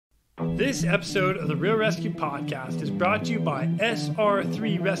This episode of the Real ResQ podcast is brought to you by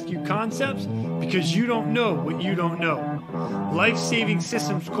SR3 Rescue Concepts, because you don't know what you don't know. Life Saving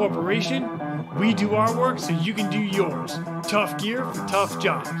Systems Corporation, we do our work so you can do yours. Tough gear for tough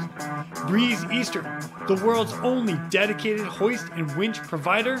jobs. Breeze Eastern, the world's only dedicated hoist and winch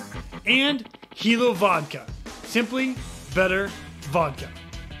provider. And Hilo Vodka, simply better vodka.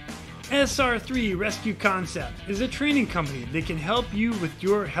 SR3 ResQ Concepts is a training company that can help you with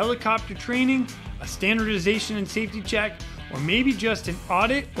your helicopter training, a standardization and safety check, or maybe just an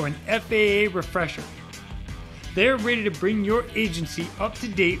audit or an FAA refresher. They're ready to bring your agency up to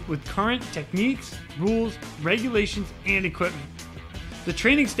date with current techniques, rules, regulations, and equipment. The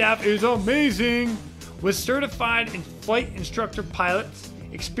training staff is amazing, with certified and flight instructor pilots,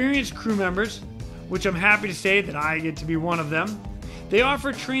 experienced crew members, which I'm happy to say that I get to be one of them. They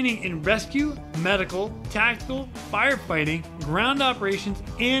offer training in rescue, medical, tactical, firefighting, ground operations,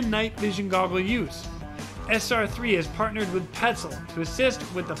 and night vision goggle use. SR3 has partnered with Petzl to assist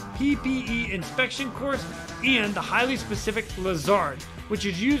with the PPE inspection course and the highly specific Lazard, which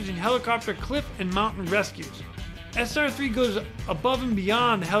is used in helicopter cliff and mountain rescues. SR3 goes above and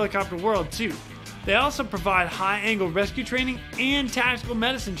beyond the helicopter world too. They also provide high-angle rescue training and tactical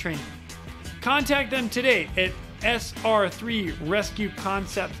medicine training. Contact them today at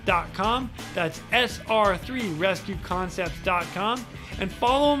sr3rescueconcepts.com. That's sr3rescueconcepts.com. And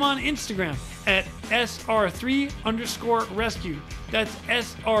follow them on Instagram at sr3_rescue. That's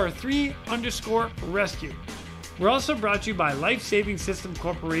sr3_rescue. We're also brought to you by Life Saving Systems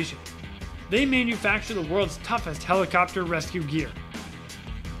Corporation. They manufacture the world's toughest helicopter rescue gear.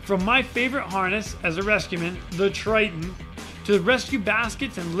 From my favorite harness as a rescueman, the Triton, to the rescue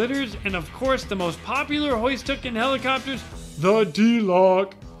baskets and litters, and of course the most popular hoist hook in helicopters, the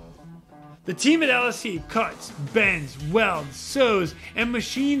D-Lock. The team at LSC cuts, bends, welds, sews, and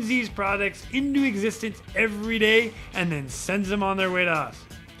machines these products into existence every day and then sends them on their way to us.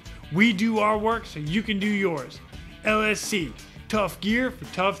 We do our work so you can do yours. LSC, tough gear for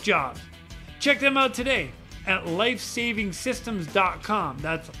tough jobs. Check them out today at lifesavingsystems.com.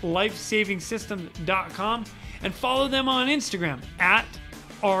 That's lifesavingsystems.com. And follow them on Instagram at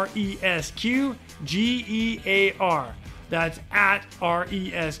ResQGEAR. That's at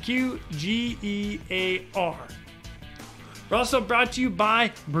ResQGEAR. We're also brought to you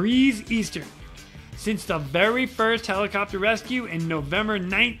by Breeze Eastern. Since the very first helicopter rescue in November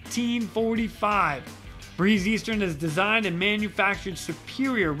 1945, Breeze Eastern has designed and manufactured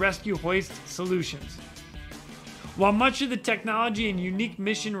superior rescue hoist solutions. While much of the technology and unique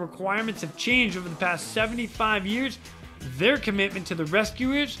mission requirements have changed over the past 75 years, their commitment to the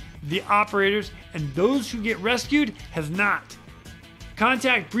rescuers, the operators, and those who get rescued has not.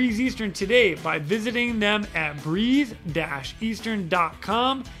 Contact Breeze Eastern today by visiting them at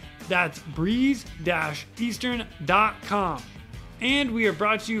breeze-eastern.com. That's breeze-eastern.com. And we are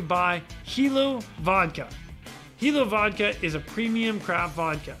brought to you by Hilo Vodka. Hilo Vodka is a premium craft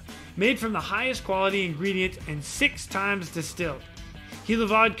vodka, made from the highest quality ingredients and 6 times distilled. Hilo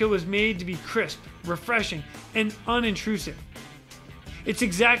Vodka was made to be crisp, refreshing, and unintrusive. It's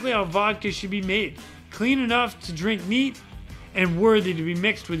exactly how vodka should be made, clean enough to drink neat and worthy to be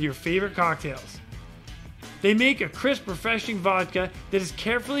mixed with your favorite cocktails. They make a crisp, refreshing vodka that is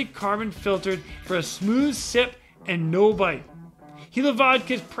carefully carbon filtered for a smooth sip and no bite. Hilo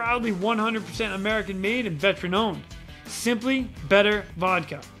Vodka is proudly 100% American made and veteran owned. Simply better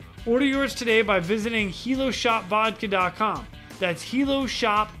vodka. Order yours today by visiting hiloshopvodka.com. That's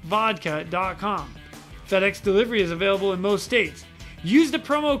hiloshopvodka.com. FedEx delivery is available in most states. Use the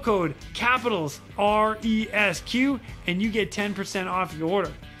promo code capitals RESQ and you get 10% off your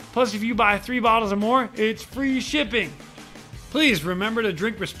order. Plus, if you buy 3 bottles or more, it's free shipping. Please remember to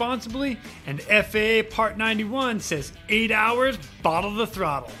drink responsibly, and FAA Part 91 says 8 hours, bottle the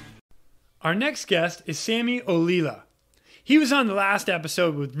throttle. Our next guest is Sami Ollila. He was on the last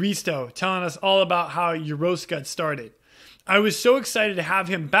episode with Risto, telling us all about how Euros got started. I was so excited to have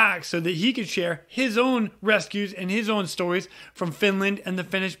him back so that he could share his own rescues and his own stories from Finland and the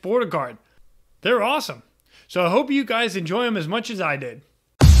Finnish Border Guard. They're awesome. So I hope you guys enjoy them as much as I did.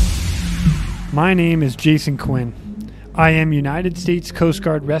 My name is Jason Quinn. I am United States Coast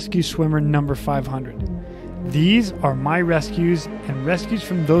Guard Rescue Swimmer number 500. These are my rescues and rescues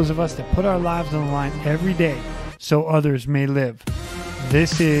from those of us that put our lives on the line every day so others may live.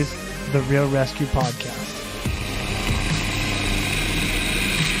 This is the Real ResQ Podcast.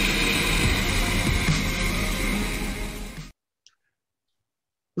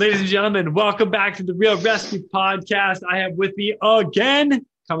 Ladies and gentlemen, welcome back to the Real ResQ Podcast. I have with me again,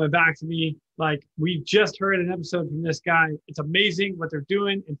 coming back to me Like, we just heard an episode from this guy. It's amazing what they're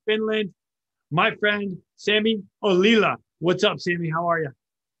doing in Finland. My friend, Sami Ollila. What's up, Sami? How are you?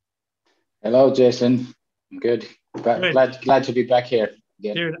 Hello, Jason. I'm good. Good. Glad to be back here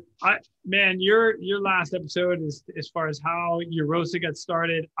again. Dude, your last episode is as far as how your rosa got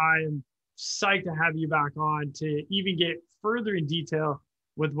started. I am psyched to have you back on to even get further in detail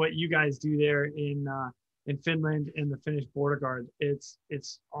with what you guys do there in Finland and the Finnish Border Guard. It's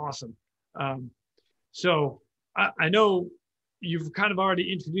awesome. So I know you've kind of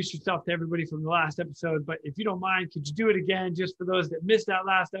already introduced yourself to everybody from the last episode, but if you don't mind, could you do it again just for those that missed that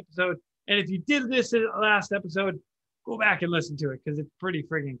last episode? And if you did this in the last episode, go back and listen to it because it's pretty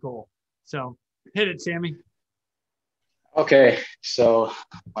friggin' cool. So hit it, Sami. Okay, so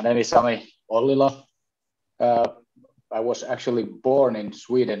my name is Sami Ollila. I was actually born in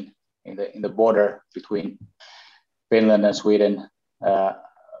Sweden, in the border between Finland and Sweden,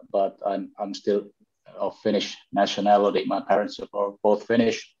 but I'm still of Finnish nationality. My parents are both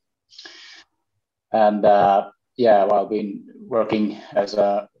Finnish, and I've been working as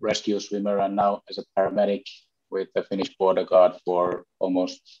a rescue swimmer and now as a paramedic with the Finnish Border Guard for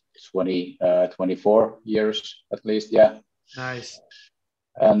almost 24 years at least. Yeah. Nice.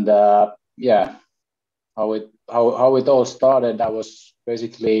 And how it all started, I was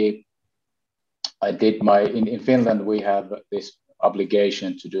basically, in Finland we have this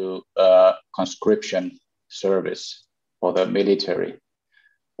obligation to do conscription service for the military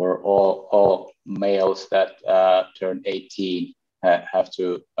for all males that turn 18 have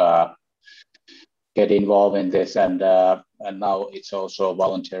to get involved in this, and now it's also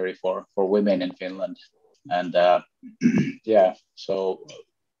voluntary for women in Finland, and so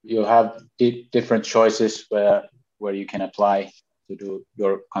you have different choices where you can apply to do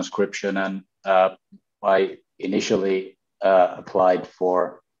your conscription, and I initially applied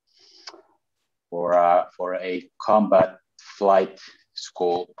for a combat flight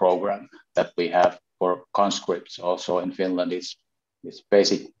school program that we have for conscripts also in Finland. It's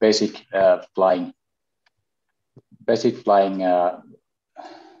basic flying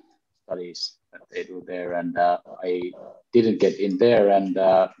studies that they do there, and I didn't get in there, and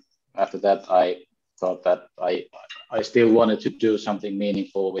after that I thought that I still wanted to do something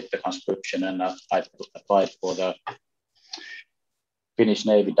meaningful with the conscription, and I applied for the Finnish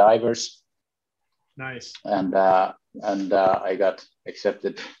Navy divers. Nice. And I got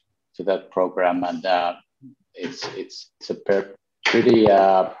accepted to that program, and it's a pretty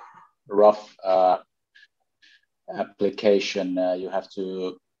rough application. You have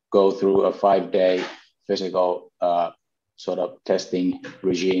to go through a 5-day physical sort of testing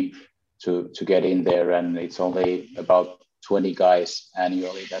regime to get in there, and it's only about 20 guys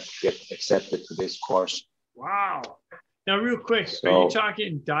annually that get accepted to this course. Wow. Now, real quick, are you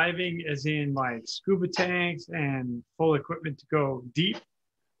talking diving as in like scuba tanks and full equipment to go deep,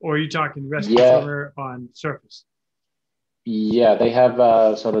 or are you talking rescue swimmer on surface? Yeah, they have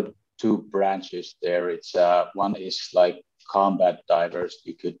sort of two branches there. It's one is like combat divers.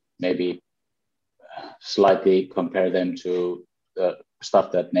 You could maybe slightly compare them to the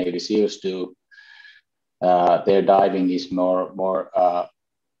stuff that Navy SEALs do. Their diving is more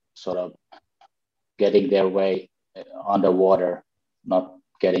sort of getting their way underwater, not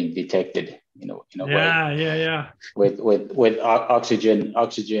getting detected in a way. Yeah. With oxygen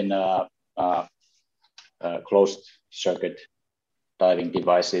closed circuit diving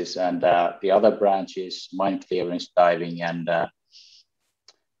devices, and the other branch is mine clearance diving, and I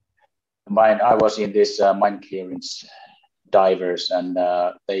was in this mine clearance divers, and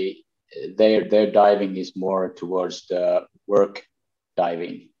their diving is more towards the work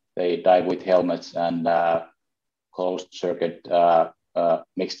diving. They dive with helmets and closed circuit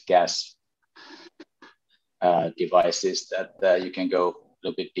mixed gas devices that you can go a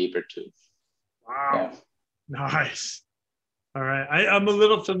little bit deeper to. Wow. Yeah. Nice. All right. I'm a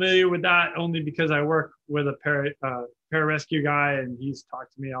little familiar with that only because I work with a pararescue guy, and he's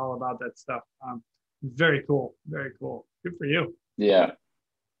talked to me all about that stuff. Very cool. Very cool. Good for you. Yeah.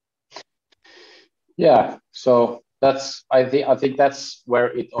 So I think that's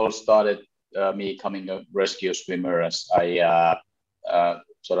where it all started. Me becoming a rescue swimmer, as I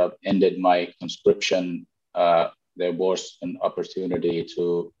sort of ended my conscription. There was an opportunity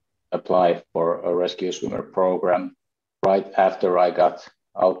to apply for a rescue swimmer program right after I got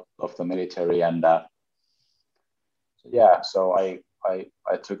out of the military, and so I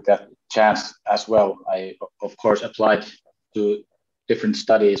took that chance as well. I of course applied to different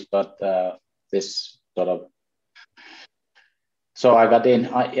studies, but this sort of, so I got in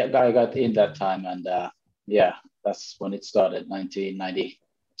that time, and that's when it started,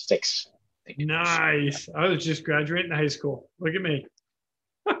 1996. think it was. Nice. I was just graduating high school. Look at me.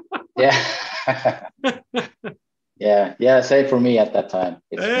 Yeah. Yeah. Same for me at that time.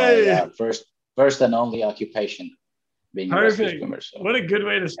 It's my first and only occupation, being a rescue swimmer. So. What a good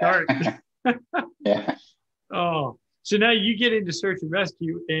way to start. Yeah. Oh, so now you get into search and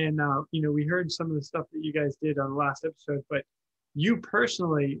rescue, and we heard some of the stuff that you guys did on the last episode. But you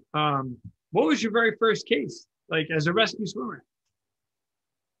personally, what was your very first case, like as a rescue swimmer?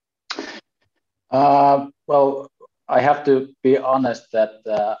 Well, I have to be honest that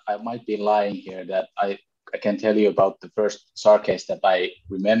I might be lying here. That I can tell you about the first SAR case that I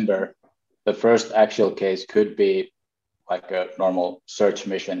remember. The first actual case could be like a normal search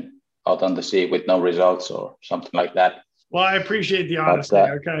mission out on the sea with no results or something like that. Well, I appreciate the honesty.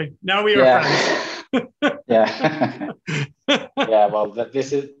 Okay, now we are friends. Yeah. Yeah. Well,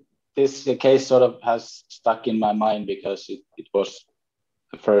 this case sort of has stuck in my mind because it was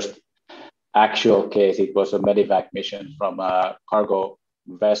the first actual case. It was a medevac mission from a cargo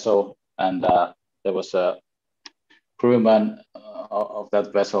vessel, and there was a crewman of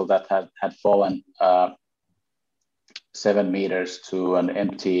that vessel that had fallen 7 meters to an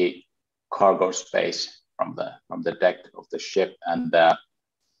empty cargo space from the deck of the ship, and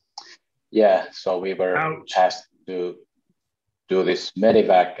so we were asked to do this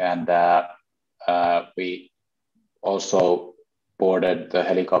medevac, and we also boarded the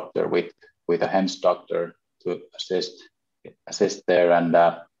helicopter with a HEMS doctor to assist there, and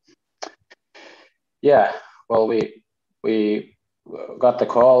well, we got the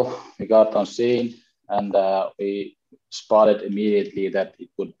call, we got on scene, and we spotted immediately that it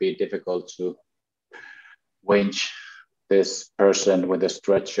would be difficult to winch this person with a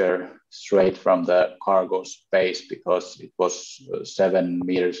stretcher straight from the cargo space because it was 7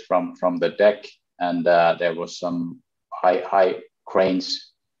 meters from the deck, and there was some high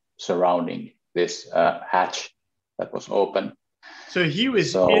cranes surrounding this hatch that was open. So he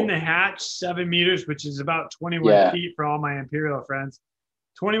was in the hatch 7 meters, which is about 21 feet for all my Imperial friends.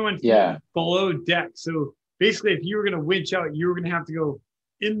 21 feet below deck. So basically, if you were going to winch out, you were going to have to go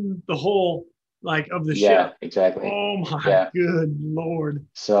in the hole of the ship. Yeah, exactly. Oh my good Lord.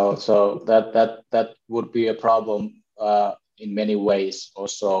 So that would be a problem in many ways.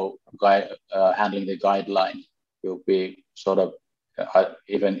 Also, handling the guideline will be sort of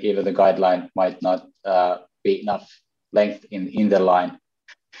even the guideline might not be enough length in the line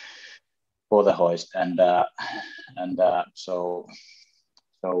for the hoist, and so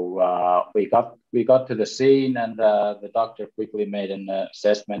we got to the scene, and the doctor quickly made an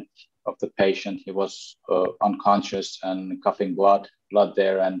assessment of the patient. He was unconscious and coughing blood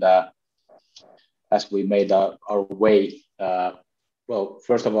there, and as we made our way, well,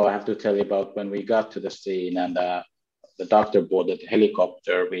 first of all, I have to tell you about when we got to the scene and the doctor boarded the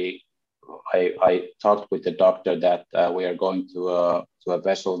helicopter. I talked with the doctor that we are going to a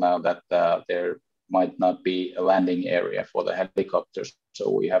vessel now, that there might not be a landing area for the helicopters,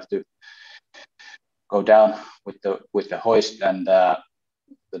 so we have to go down with the hoist. And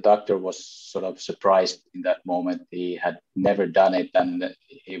the doctor was sort of surprised in that moment. He had never done it, and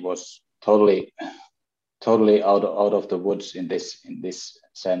he was totally out of the woods in this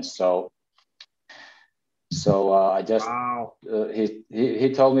sense. So I just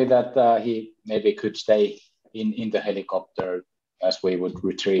he told me that he maybe could stay in the helicopter as we would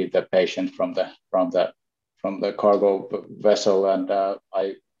retrieve the patient from the cargo vessel, and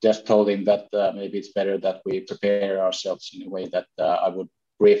I just told him that maybe it's better that we prepare ourselves in a way that I would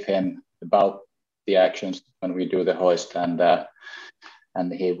brief him about the actions when we do the hoist, and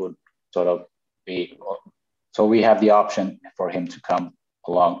he would sort of be, so we have the option for him to come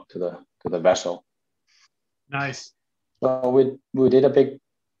along to the vessel. Nice. So we did a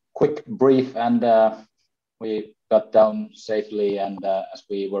quick brief, and we got down safely. And as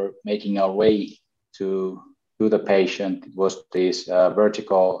we were making our way to the patient, it was these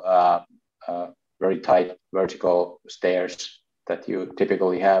vertical, very tight vertical stairs that you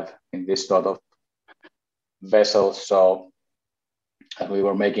typically have in this sort of vessel. So as we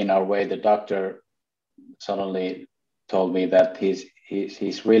were making our way, the doctor suddenly told me that he's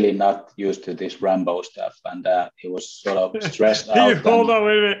really not used to this Rambo stuff, and he was sort of stressed out. Hold on,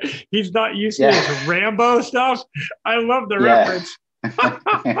 wait a minute. He's not used to this Rambo stuff? I love the reference.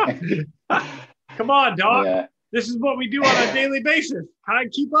 Come on, dog. Yeah. This is what we do on a daily basis. How to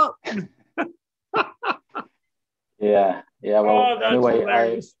keep up. Yeah. Well,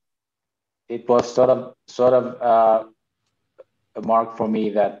 anyway, it was sort of a mark for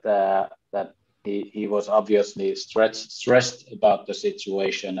me that he was obviously stressed about the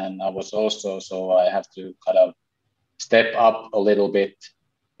situation, and I was also, so I have to kind of step up a little bit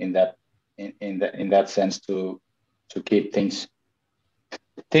in that in that sense to keep things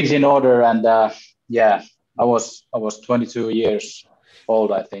in order. And yeah, I was 22 years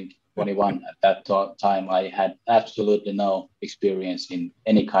old, I think 21 at that time. I had absolutely no experience in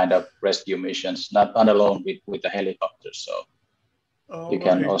any kind of rescue missions, not alone with the helicopter. So you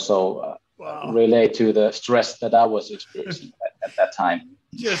can also relate to the stress that I was experiencing at that time.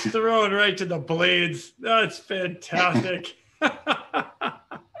 Just thrown right to the blades. That's fantastic.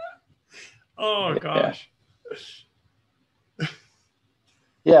 Oh gosh.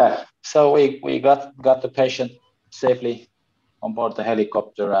 Yeah. So we got the patient safely on board the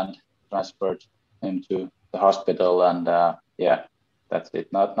helicopter and transferred him to the hospital. And yeah, that's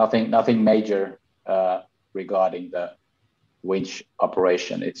it. Nothing major regarding the winch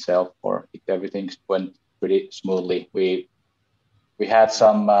operation itself, or everything went pretty smoothly. We had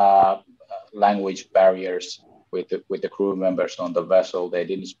some language barriers with the crew members on the vessel. They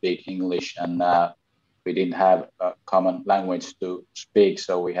didn't speak English, and we didn't have a common language to speak,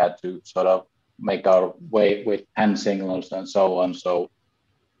 so we had to sort of make our way with hand signals and so on. So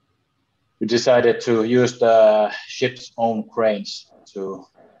we decided to use the ship's own cranes to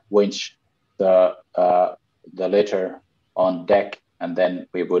winch the litter on deck, and then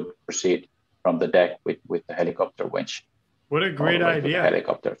we would proceed from the deck with the helicopter winch. What a great idea!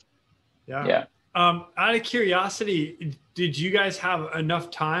 Helicopter. Yeah. Out of curiosity, did you guys have enough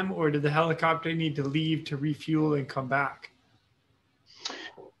time, or did the helicopter need to leave to refuel and come back?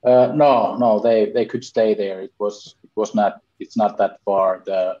 No, they could stay there. It's not that far.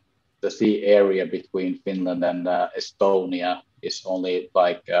 The sea area between Finland and Estonia is only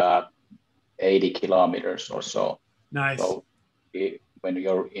like 80 kilometers or so. Nice. So when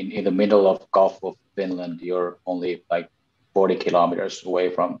you're in the middle of Gulf of Finland, you're only like 40 kilometers away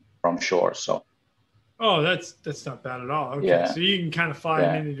from shore. So. Oh, that's not bad at all. Okay, yeah. So you can kind of fly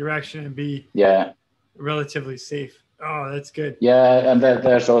in any direction and be relatively safe. Oh, that's good. Yeah, and then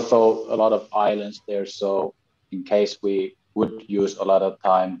there's also a lot of islands there. So in case we would use a lot of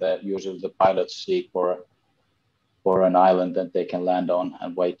time, that usually the pilots seek for an island that they can land on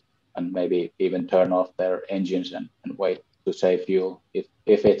and wait, and maybe even turn off their engines and wait to save fuel if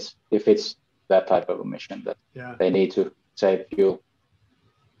it's that type of a mission that they need to save fuel.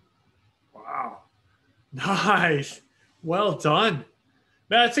 Wow. Nice. Well done.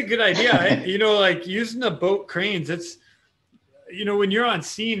 That's a good idea. Like using the boat cranes, it's, when you're on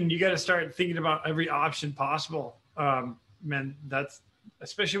scene, you got to start thinking about every option possible. Man, that's,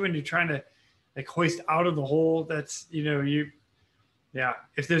 especially when you're trying to like hoist out of the hole, that's,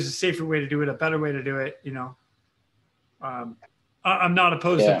 if there's a safer way to do it, a better way to do it, I'm not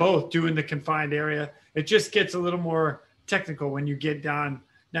opposed to both doing the confined area. It just gets a little more technical when you get down.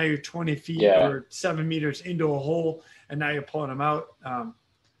 Now you're 20 feet or 7 meters into a hole, and now you're pulling them out.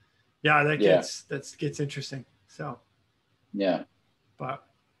 That gets interesting. So, but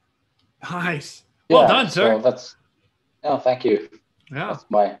nice. Well done, sir. So thank you. Yeah, that's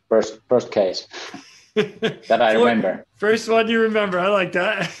my first case that I remember. First one you remember. I like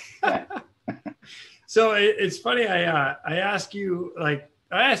that. Yeah. So it's funny. I ask you, like,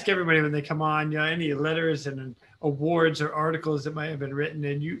 I ask everybody when they come on, any letters and awards or articles that might have been written.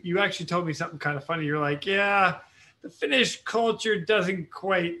 And you actually told me something kind of funny. You're like, yeah, the Finnish culture doesn't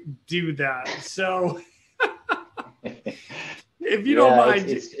quite do that. So if you don't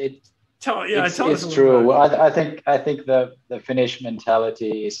mind, tell us a little true. Well, I think the Finnish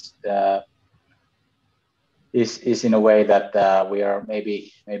mentality is in a way that we are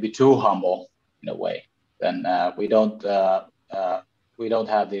maybe too humble in a way. Then we don't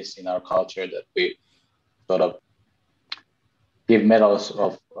have this in our culture that we sort of give medals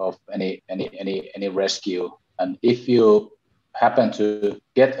of any rescue. And if you happen to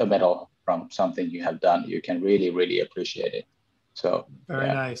get a medal from something you have done, you can really, really appreciate it. So very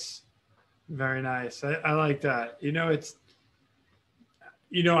nice. Very nice. I like that. It's,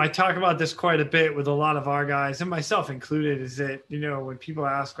 I talk about this quite a bit with a lot of our guys, and myself included, is that, when people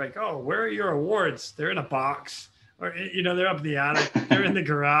ask like, oh, where are your awards? They're in a box, or, they're up in the attic, they're in the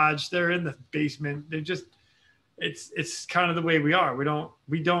garage, they're in the basement. They're just, it's kind of the way we are. We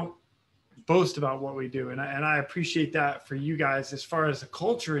don't boast about what we do. And I appreciate that for you guys as far as the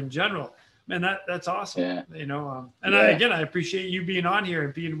culture in general. Man, that's awesome. Yeah. I appreciate you being on here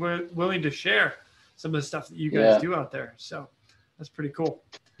and being willing to share some of the stuff that you guys do out there. So that's pretty cool.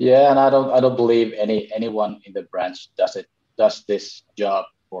 Yeah, and I don't believe anyone in the branch does this job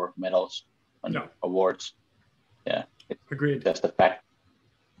for medals and awards. Yeah, agreed. That's the fact.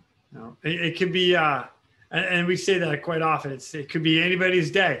 No, it could be, and we say that quite often. It could be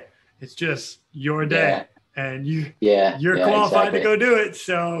anybody's day. It's just your day. and Yeah, you're yeah, qualified to exactly. go do it.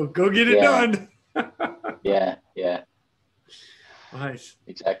 So go get it Yeah, done. yeah, yeah, Nice.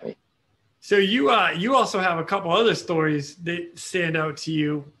 exactly. So you also have a couple other stories that stand out to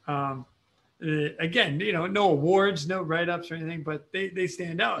you. Again, no awards, no write ups or anything, but they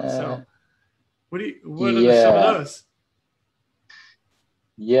stand out. Uh, So what are some of yeah, those?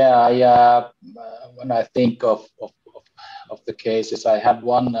 yeah. When I think of the cases, I have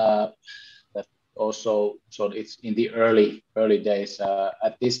one that also. So it's in the early days.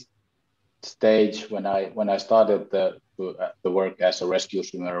 At this stage, when I started the work as a rescue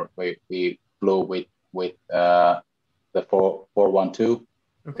swimmer, we flew with the 412, the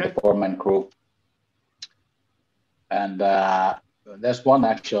Okay. four-man crew, and there's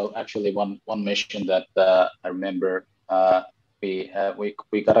actually one mission that I remember. We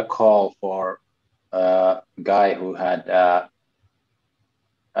got a call for a guy who had uh,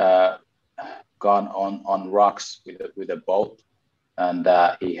 gone on rocks with a boat, and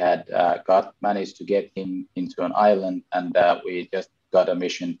he had managed to get him into an island, and we just got a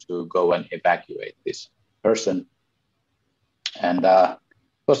mission to go and evacuate this person, and it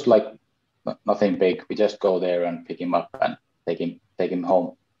was like nothing big. We just go there and pick him up and take him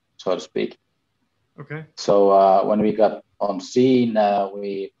home, so to speak. Okay. So when we got on scene,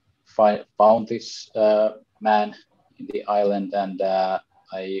 we found this man in the island, and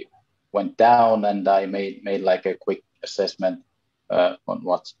I went down and I made like a quick assessment on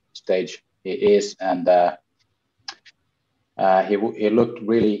what stage he is, and he looked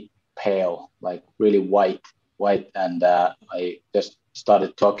really pale, like really white, and I just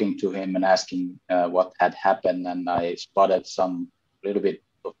started talking to him and asking what had happened, and I spotted some little bit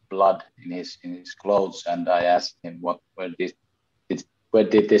of blood in his clothes, and I asked him where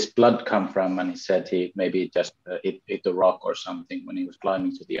did this blood come from, and he said he maybe just hit a rock or something when he was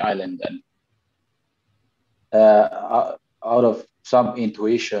climbing to the island, and out of some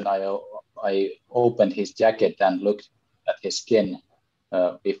intuition, I opened his jacket and looked at his skin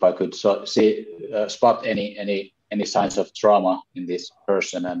if I could spot any signs of trauma in this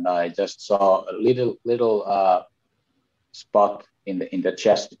person, and I just saw a little spot in the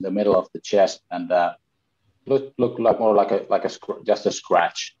chest, in the middle of the chest, and looked like more like just a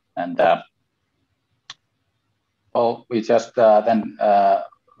scratch, and we just then.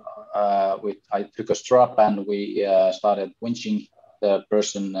 I took a strap and we started winching the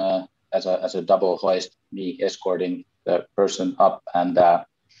person as a double hoist, me escorting the person up. And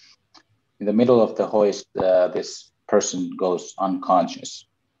in the middle of the hoist, this person goes unconscious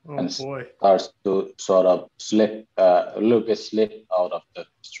Oh and boy. starts to sort of a little bit slip out of the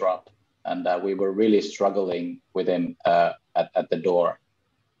strap. And we were really struggling with him at the door,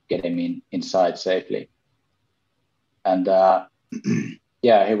 get him inside safely. And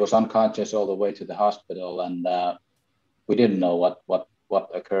yeah, he was unconscious all the way to the hospital, and we didn't know what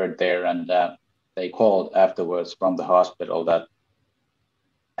occurred there. And they called afterwards from the hospital that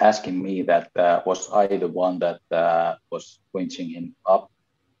asking me that was I the one that was winching him up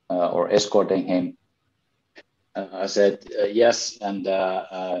or escorting him. I said yes, and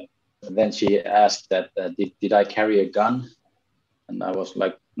then she asked that did I carry a gun, and I was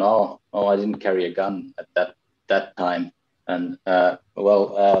like, no, I didn't carry a gun at that time. And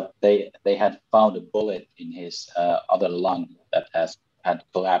they had found a bullet in his other lung that had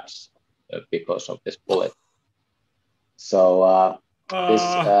collapsed because of this bullet. So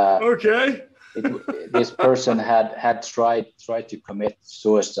okay. this person had tried to commit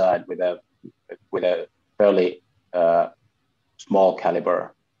suicide with a fairly small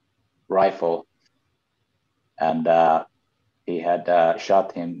caliber rifle, and he had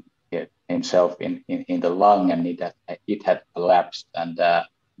shot himself in the lung, and it had collapsed, and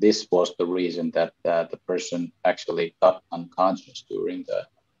this was the reason that the person actually got unconscious during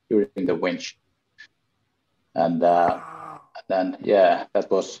the winch, and then that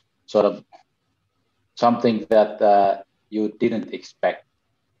was sort of something that you didn't expect,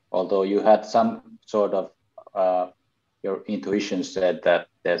 although you had some sort of your intuition said that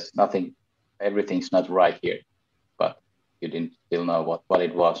there's nothing, everything's not right here, but you didn't still know what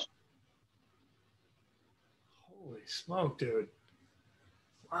it was. Holy smoke, dude!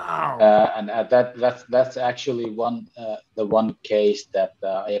 Wow. And that's actually the one case that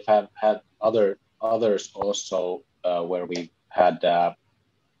I have had others also where we had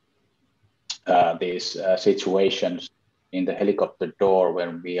these situations in the helicopter door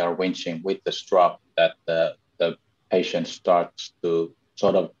when we are winching with the strap that the patient starts to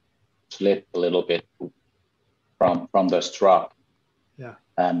sort of slip a little bit from the strap. Yeah.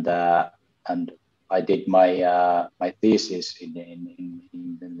 And I did my thesis in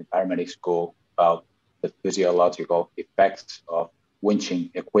the paramedic school about the physiological effects of winching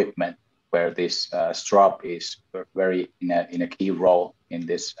equipment, where this strap is very in a key role in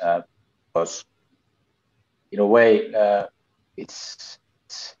this, because in a way it's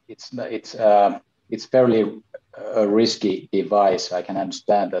fairly a risky device. I can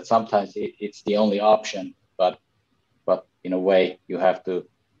understand that sometimes it's the only option, but in a way you have to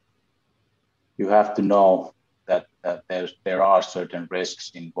know that there are certain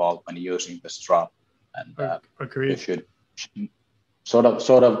risks involved when using the strap, and you should sort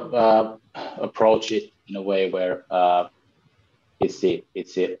of approach it in a way where it's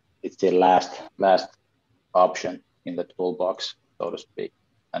the last option in the toolbox, so to speak,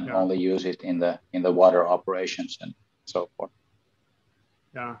 and only use it in the water operations and so forth.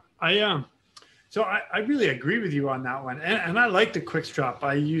 Yeah, so I really agree with you on that one, and I like the quick strap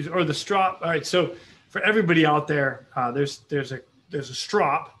I use, or the strap. All right, so for everybody out there, there's a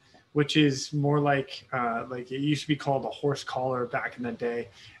strap, which is more like it used to be called a horse collar back in the day,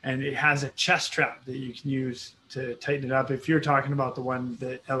 and it has a chest strap that you can use to tighten it up. If you're talking about the one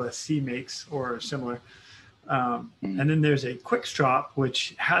that LSC makes or similar. And then there's a quick strap,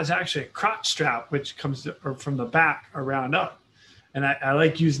 which has actually a crotch strap, which comes from the back around up. And I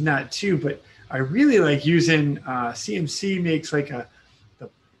like using that too, but I really like using CMC makes like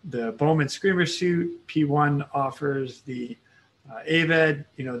the Bowman Screamer suit. P1 offers the AVED,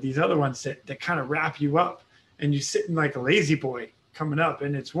 these other ones that kind of wrap you up and you sitting like a lazy boy coming up.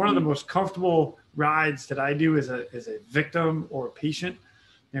 And it's one of the most comfortable rides that I do as a victim or a patient,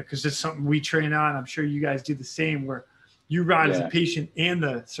 because it's something we train on. I'm sure you guys do the same, where you ride as a patient and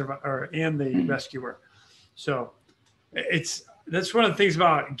the rescuer. So that's one of the things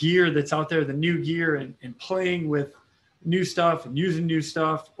about gear that's out there, the new gear, and playing with new stuff and using new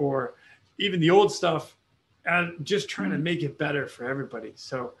stuff, or even the old stuff, and just trying to make it better for everybody.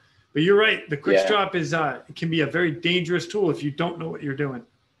 So, but you're right. The quick strap is, it can be a very dangerous tool if you don't know what you're doing.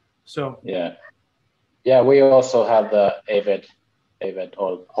 So, yeah, we also have the AVED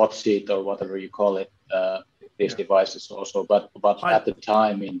or hot seat or whatever you call it, these devices also, but at the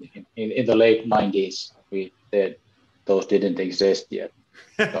time in the late 90s, those didn't exist yet.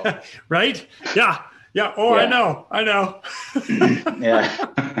 So. Right? Yeah. Oh, yeah. I know.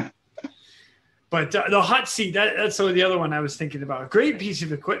 Yeah. But the hot seat, that's the other one I was thinking about. Great piece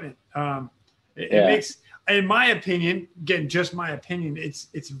of equipment. It makes, in my opinion, again, just my opinion,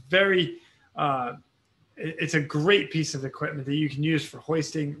 it's very, it's a great piece of equipment that you can use for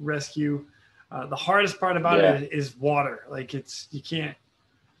hoisting, rescue. The hardest part about it is water. Like you can't.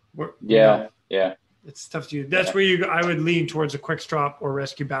 It's tough to use. That's where I would lean towards a quick strap or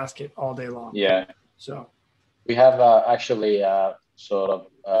rescue basket all day long. Yeah. So we have actually sort of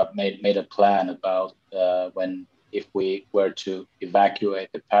made a plan about if we were to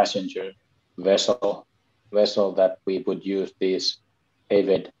evacuate the passenger vessel that we would use these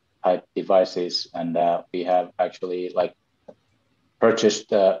AVED type devices, and we have actually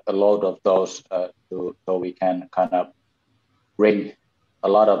purchased a load of those so we can kind of rig a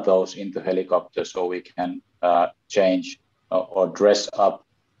lot of those into helicopters, so we can change or dress up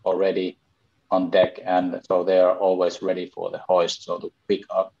already on deck, and so they are always ready for the hoist, so to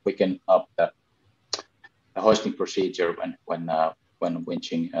quicken up the hoisting procedure when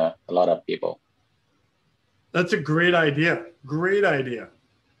winching a lot of people. That's a great idea.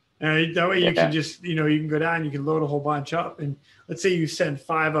 And that way you can just, you can go down, you can load a whole bunch up, and let's say you send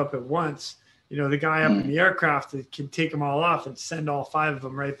 5 up at once. The guy up in the aircraft that can take them all off and send all 5 of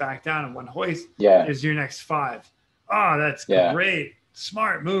them right back down in one hoist is your next 5. Oh, that's great.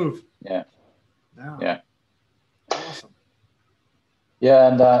 Smart move. Yeah. Awesome. Yeah,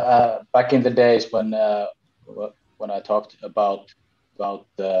 and back in the days when I talked about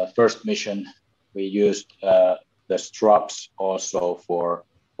the first mission, we used the straps also for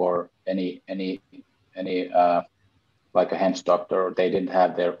any like a hench doctor. They didn't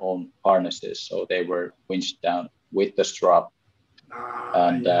have their own harnesses, so they were winched down with the strap.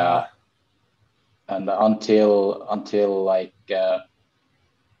 And until like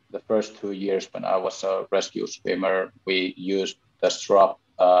the first 2 years when I was a rescue swimmer, we used the strap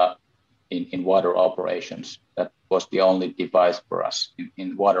in water operations. That was the only device for us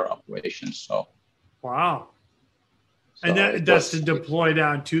in water operations. So. Wow. So and that's to deploy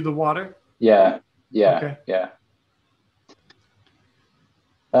down to the water? Yeah.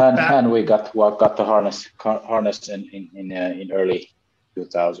 And we got the harness in early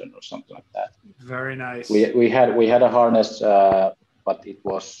 2000 or something like that. Very nice. We had a harness, but it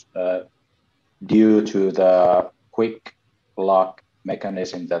was due to the quick lock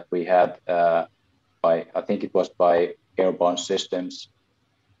mechanism that we had I think it was by Airborne Systems.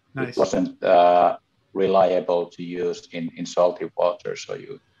 Nice. It wasn't reliable to use in salty water. So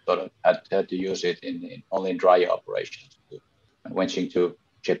you sort of had to use it in only in dry operations, and winching to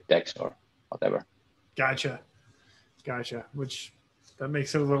ship decks or whatever. Gotcha. Which that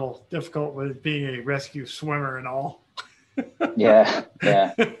makes it a little difficult with being a rescue swimmer and all. Yeah.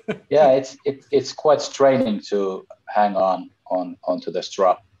 It's quite straining to hang onto the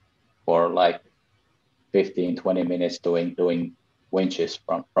strap for like 15-20 minutes doing winches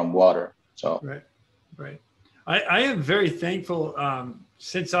from water. So right. I am very thankful.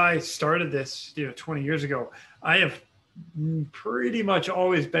 Since I started this 20 years ago, I have pretty much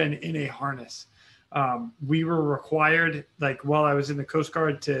always been in a harness. We were required, like while I was in the Coast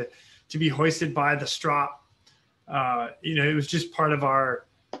Guard, to be hoisted by the strap. It was just part of our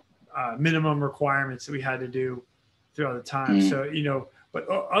minimum requirements that we had to do throughout the time. So but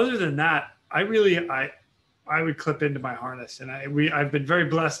other than that, I would clip into my harness, and I've been very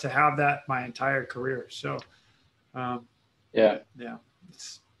blessed to have that my entire career. So but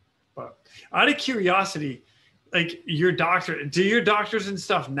out of curiosity, like do your doctors and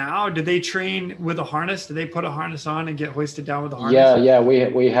stuff now, do they train with a harness? Do they put a harness on and get hoisted down with a harness? Yeah.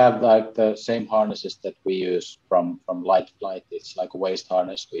 We have like the same harnesses that we use from light flight. It's like a waist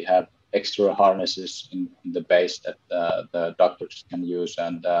harness. We have extra harnesses in the base that the doctors can use,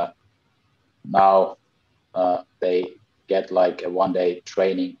 and now they get like a 1-day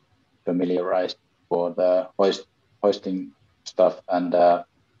training familiarized for the hoisting stuff. And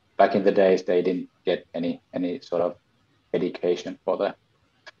back in the days, they didn't get any sort of education for the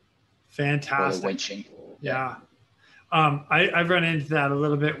fantastic winching. Yeah. I've run into that a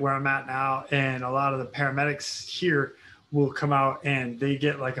little bit where I'm at now, and a lot of the paramedics here will come out and they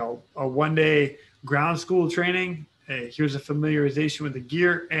get like a 1-day ground school training. Hey, here's a familiarization with the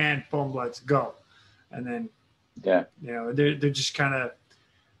gear, and boom, let's go. And then they're just kind of,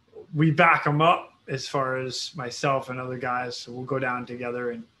 we back them up as far as myself and other guys. So we'll go down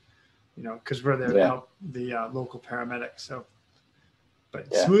together, and because we're there to help the local paramedics. So,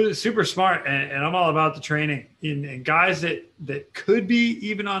 but smooth, super smart, and I'm all about the training. And guys that could be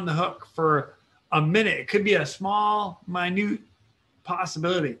even on the hook for a minute, it could be a small, minute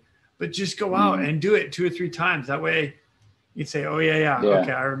possibility, but just go out and do it 2 or 3 times. That way, you'd say, "Oh yeah,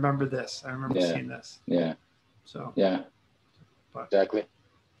 okay, I remember this. I remember seeing this." Yeah. So. Yeah. But, exactly.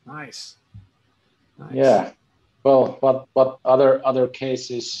 Nice. Yeah. Well, what other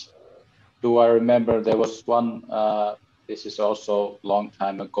cases do I remember? There was one. This is also a long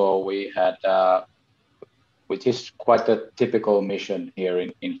time ago. We had, which is quite a typical mission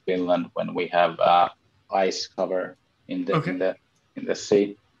here in Finland, when we have ice cover in the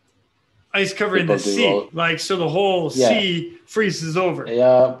sea. Ice cover in the sea, so the whole sea freezes over.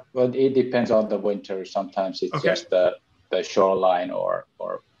 Yeah, but it depends on the winter. Sometimes it's just the shoreline, or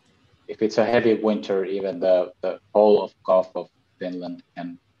if it's a heavy winter, even the whole of Gulf of Finland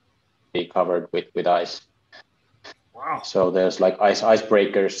can be covered with ice. Wow! So there's like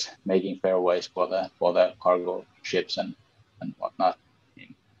icebreakers making fairways for the cargo ships and whatnot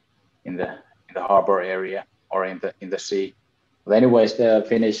in the harbor area or in the sea. But anyways, the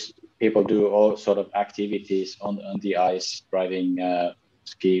Finnish people do all sort of activities on the ice, driving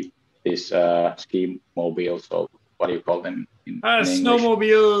ski mobiles, or what do you call them in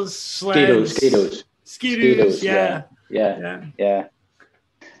snowmobiles, sleds, ski-doos, yeah.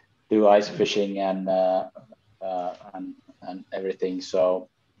 Do ice fishing and everything. So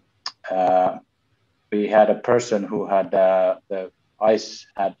we had a person who had the ice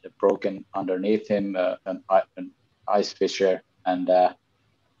had broken underneath him, an ice fisher, and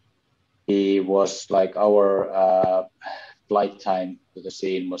he was like, our flight time to the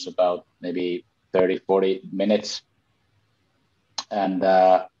scene was about maybe 30-40 minutes, and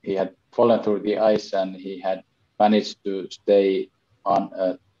he had fallen through the ice, and he had managed to stay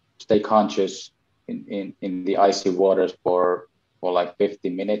conscious in the icy waters for like 50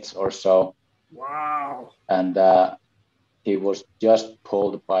 minutes or so. Wow. And he was just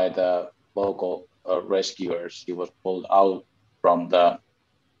pulled by the local rescuers. He was pulled out from the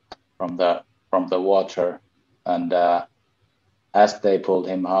water, and as they pulled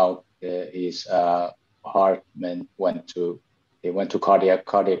him out, his heart went to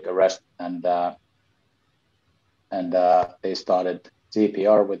cardiac arrest, and they started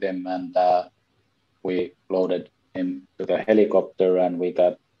CPR with him, and we loaded him to the helicopter, and we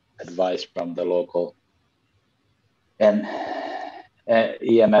got advice from the local and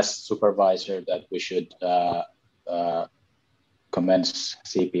EMS supervisor that we should commence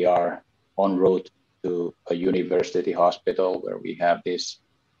CPR en route to a university hospital where we have this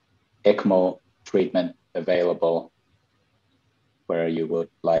ECMO treatment available, where you would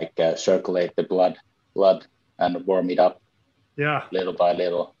circulate the blood blood and warm it up little by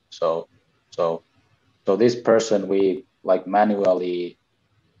little. So this person, we like manually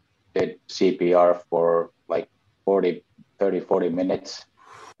did CPR for like 40 minutes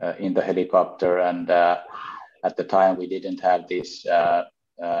in the helicopter. And at the time we didn't have these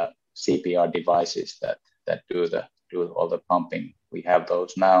CPR devices that do all the pumping. We have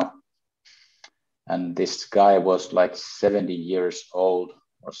those now. And this guy was like 70 years old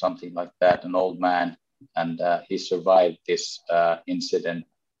or something like that, an old man. And he survived this incident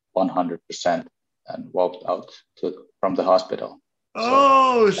 100% and walked out from the hospital.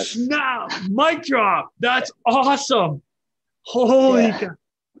 Oh, snap. Mic drop. That's awesome. Holy cow.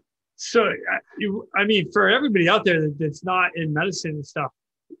 So, I mean, for everybody out there that's not in medicine and stuff,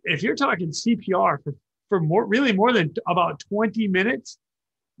 if you're talking CPR for more than about 20 minutes,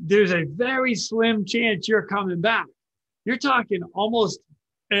 there's a very slim chance you're coming back. You're talking almost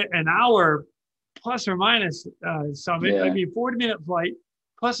an hour plus or minus Summit. I mean, 40-minute flight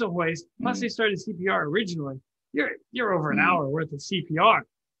plus a hoist, plus they started CPR originally. You're over an hour worth of CPR.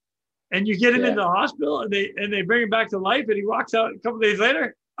 And you get him into the hospital and they bring him back to life and he walks out a couple of days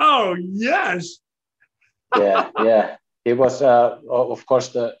later. Oh, yes. Yeah. It was, of course,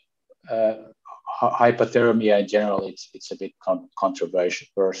 the hypothermia in general, it's a bit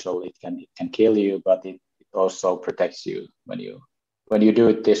controversial. It can kill you, but it also protects you when you do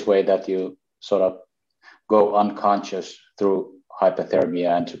it this way, that you sort of go unconscious through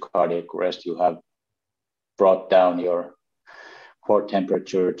hypothermia and to cardiac arrest. You have brought down your core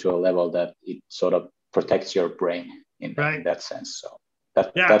temperature to a level that it sort of protects your brain in that sense. So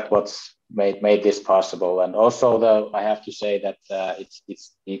that's what's made this possible. And also I have to say that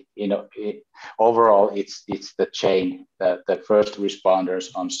overall it's the chain, the first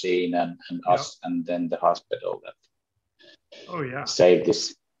responders on scene and us and then the hospital that saved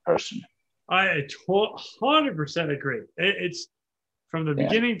this person. I 100% agree. It's from the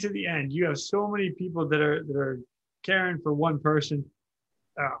beginning to the end. You have so many people that are caring for one person.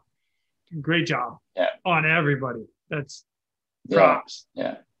 Great job on everybody. That's props.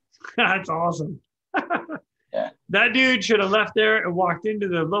 Yeah. That's awesome. That dude should have left there and walked into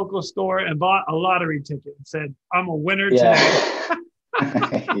the local store and bought a lottery ticket and said, I'm a winner today.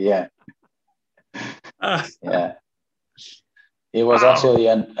 He was actually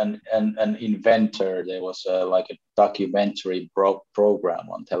an inventor. There was like a documentary program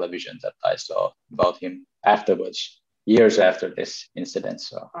on television that I saw about him afterwards, years after this incident.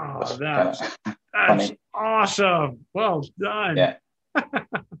 So that's funny. Awesome. Well done. Yeah.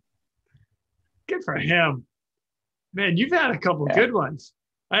 Good for him. Man, you've had a couple good ones.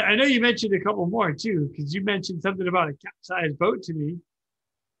 I know you mentioned a couple more too, because you mentioned something about a capsized boat to me.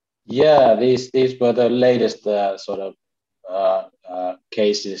 Yeah, these were the latest sort of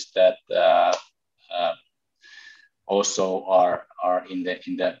cases that also are in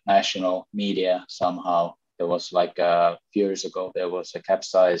the national media somehow. There was like a few years ago, there was a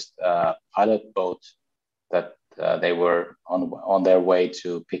capsized pilot boat that they were on their way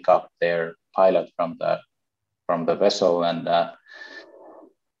to pick up their pilot from the vessel, and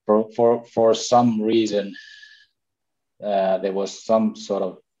for some reason there was some sort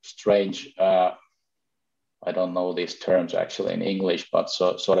of strange I don't know these terms actually in English, but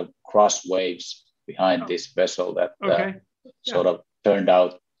sort of cross waves behind this vessel that sort of turned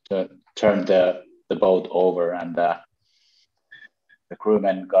the boat over, and the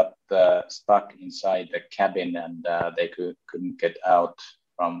crewmen got stuck inside the cabin, and they couldn't get out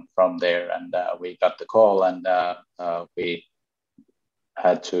from there. And we got the call, and we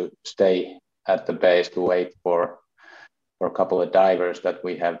had to stay at the base to wait for a couple of divers that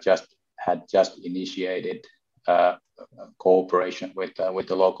we had just initiated cooperation with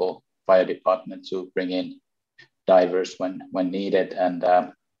the local fire department to bring in divers when needed. And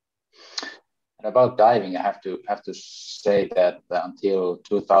about diving, I have to say that until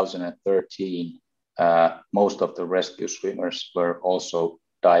 2013, most of the rescue swimmers were also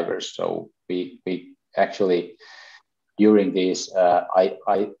divers. So we actually, during these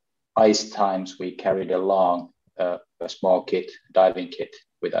ice times, we carried along a small diving kit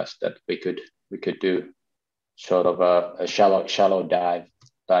with us that we could do sort of a shallow dive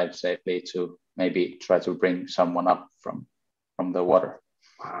safely to maybe try to bring someone up from the water.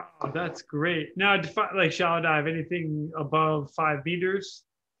 Wow, that's great. Now, like shallow dive, anything above 5 meters,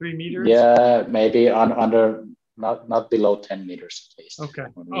 3 meters? Yeah, maybe under not below 10 meters at least. Okay.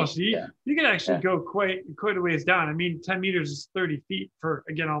 So you can actually go quite a ways down. I mean, 10 meters is 30 feet for,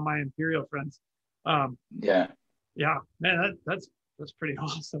 again, all my Imperial friends. Yeah, man, that's pretty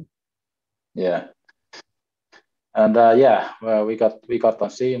awesome. Yeah. And well, we got on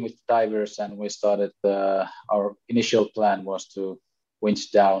scene with divers, and we started. Our initial plan was to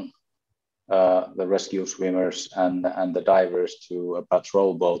winch down the rescue swimmers and the divers to a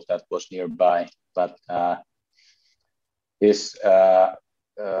patrol boat that was nearby. But this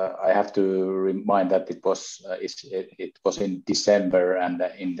I have to remind that it was in December and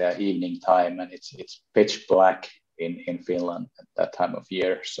in the evening time, and it's pitch black in Finland at that time of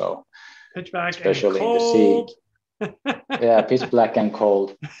year. So pitch black, especially and in the sea. cold. Yeah, pitch black and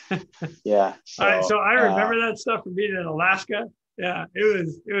cold. Yeah. So I remember that stuff from being in Alaska. Yeah, it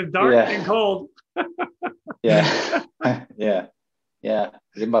was dark and cold. Yeah, yeah,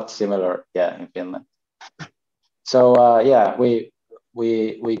 pretty much similar. Yeah, in Finland. So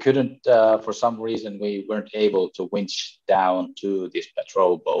we couldn't for some reason we weren't able to winch down to this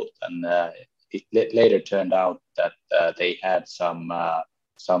patrol boat, and it later turned out that they had some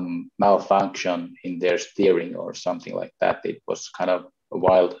malfunction in their steering or something like that. It was kind of a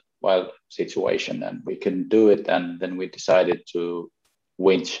wild situation, and we couldn't do it. And then we decided to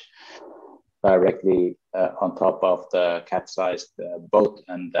winch directly on top of the capsized boat,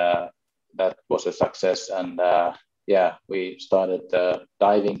 and that was a success. And we started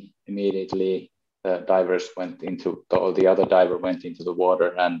diving immediately. The other diver went into the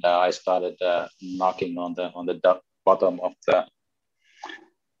water, and I started knocking on the bottom of the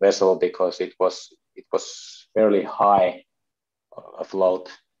vessel because it was fairly high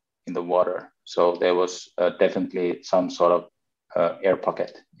afloat in the water. So there was definitely some sort of air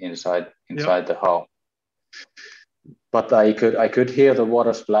pocket inside the hull. But I could hear the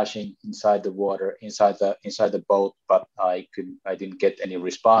water splashing inside the boat, but I didn't get any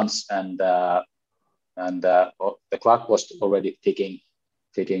response, and the clock was already ticking,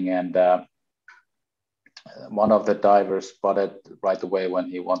 and one of the divers spotted right away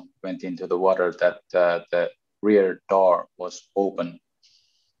when he went into the water that the rear door was open,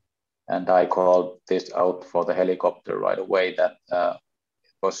 and I called this out for the helicopter right away. That it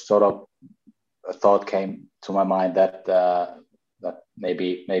was sort of a thought came to my mind that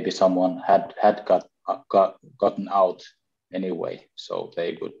maybe someone had gotten out anyway, so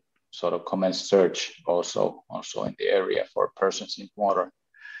they would sort of commence search also in the area for persons in water.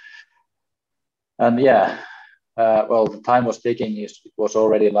 And well, the time was ticking. It was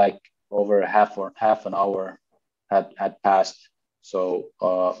already like over half an hour had passed. So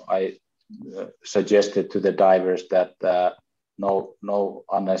I suggested to the divers that no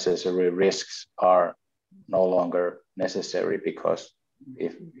unnecessary risks are no longer necessary, because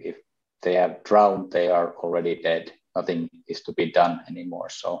if they have drowned, they are already dead. Nothing is to be done anymore.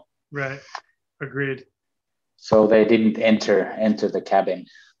 So right, agreed. So they didn't enter the cabin,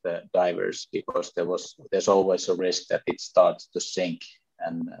 the divers, because there's always a risk that it starts to sink,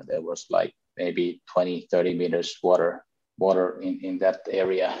 and there was like maybe 20-30 meters water in that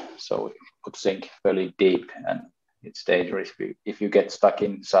area, so it could sink fairly deep, and it's dangerous if you get stuck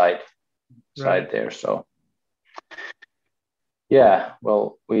inside there. So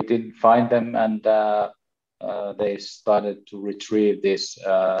well, we didn't find them, and they started to retrieve this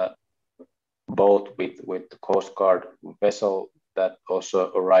boat with the Coast Guard vessel that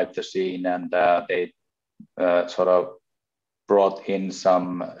also arrived at the scene, and they sort of brought in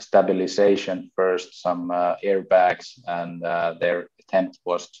some stabilization first, some airbags, and their attempt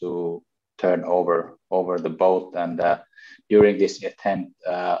was to turn over the boat. And during this attempt,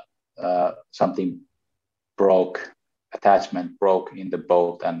 something broke, attachment broke in the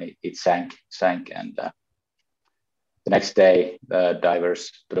boat, and it sank. And the next day, the divers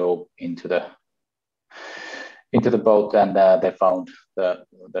drove into the boat, and they found the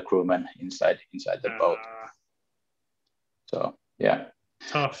crewmen inside the boat. So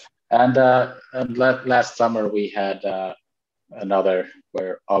tough. And last summer we had another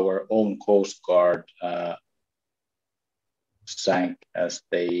where our own Coast Guard sank as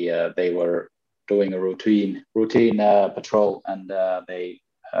they were doing a routine patrol, and they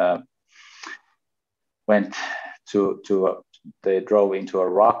went they drove into a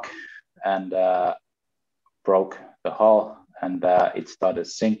rock and broke the hull, and it started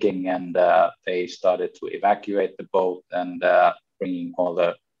sinking, and they started to evacuate the boat and bringing all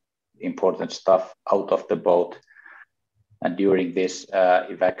the important stuff out of the boat. And during this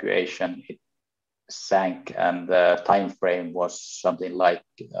evacuation, it sank, and the time frame was something like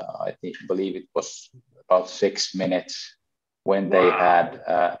I believe it was about 6 minutes when they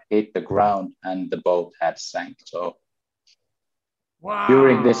had hit the ground and the boat had sank. So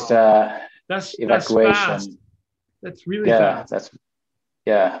during this evacuation, that's really fast.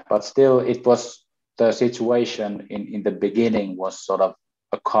 But still, it was the situation in the beginning was sort of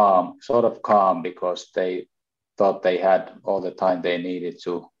calm because they thought they had all the time they needed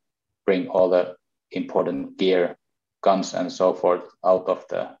to bring all the important gear, guns and so forth out of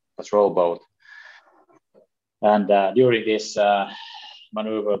the patrol boat. And during this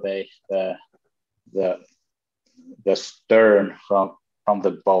maneuver, the stern from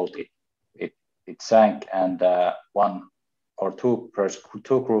the boat it sank, and one or two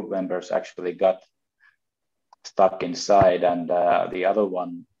crew members actually got stuck inside, and the other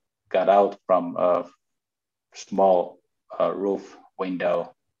one got out from a small roof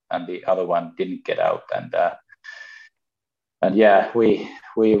window, and the other one didn't get out. And yeah, we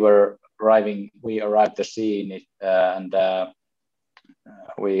arrived at the scene, and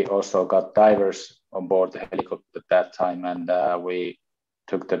we also got divers on board the helicopter at that time, and we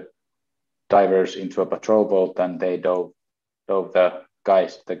took the divers into a patrol boat, and they dove the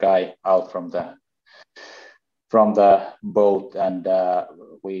guy out from the boat, and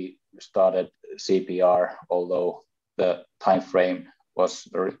we started CPR, although the time frame was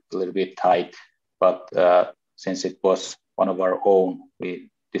a little bit tight, but since it was one of our own, we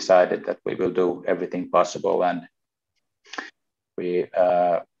decided that we will do everything possible, and we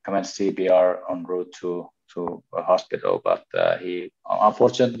commenced CPR en route to a hospital, but he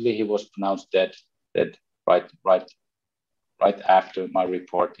unfortunately he was pronounced dead right after my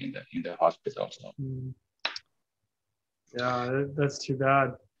report in the hospital. So. Yeah, that's too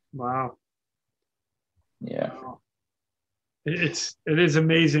bad. Wow. Yeah. Wow. It is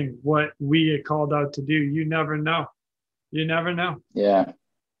amazing what we get called out to do. You never know. You never know. Yeah.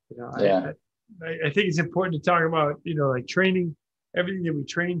 You know, yeah. I think it's important to talk about, like training, everything that we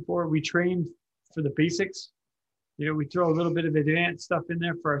train for. We trained for the basics. We throw a little bit of advanced stuff in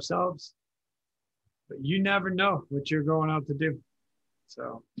there for ourselves, but you never know what you're going out to do.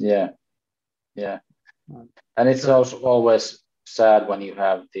 So yeah. And it's also always sad when you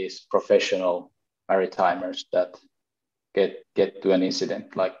have these professional maritimers that get to an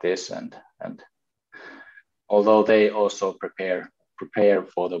incident like this, and although they also prepare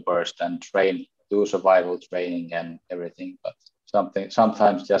for the worst and do survival training and everything, but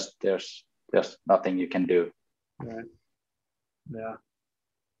sometimes there's just nothing you can do. Right. Yeah.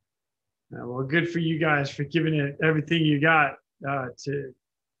 Well, good for you guys for giving it everything you got to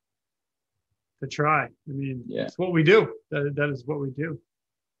try. I mean, it's what we do. That is what we do.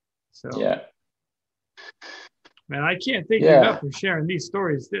 So yeah. Man, I can't thank you enough for sharing these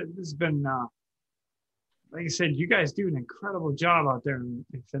stories. This has been, like I said, you guys do an incredible job out there in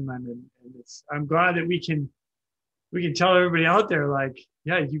Finland, and I'm glad that we can tell everybody out there, like,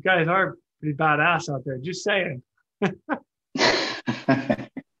 yeah, you guys are pretty badass out there. Just saying.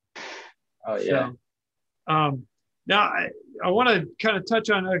 Oh yeah. So, now I want to kind of touch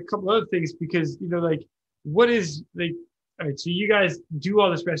on a couple other things, because like, what is like, all right, so you guys do all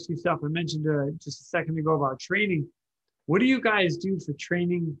this rescue stuff. I mentioned just a second ago about training. What do you guys do for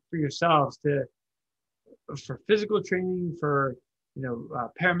training for yourselves, for physical training, for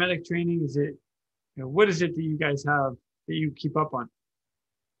paramedic training? Is it what is it that you guys have that you keep up on?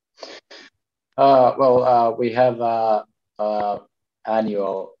 Well, we have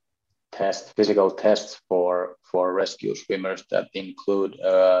annual physical tests for rescue swimmers that include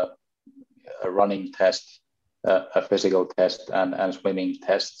a running test, a physical test, and swimming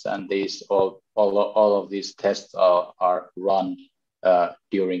tests, and these all of these tests are run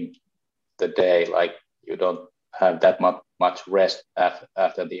during the day. Like, you don't have that much rest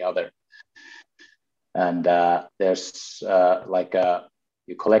after the other, and there's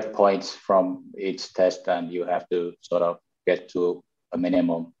you collect points from each test, and you have to sort of get to a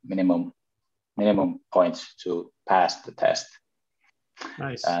minimum points to pass the test.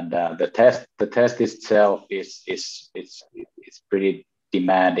 Nice. And the test itself is pretty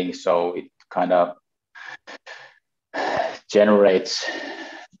demanding, so it kind of generates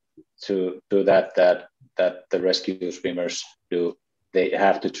to that the rescue swimmers do. They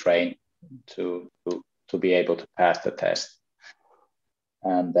have to train to be able to pass the test.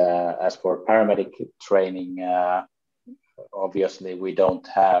 And as for paramedic training, obviously we don't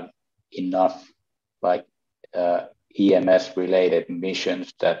have enough like EMS related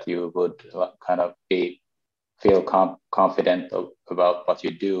missions that you would kind of feel confident about what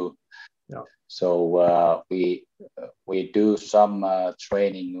you do. Yeah. So we do some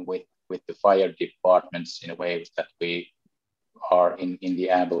training with the fire departments in ways that we are in the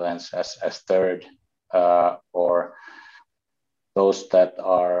ambulance as third, or those that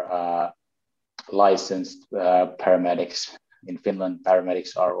are licensed paramedics. In Finland,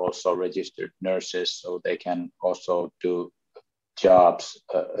 paramedics are also registered nurses, so they can also do jobs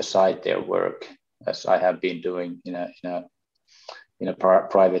aside their work, as I have been doing in a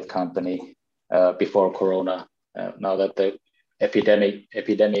private company before Corona now that the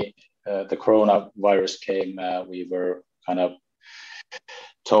epidemic, the coronavirus came, we were kind of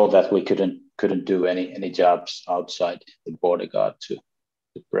told that we couldn't do any jobs outside the border guard to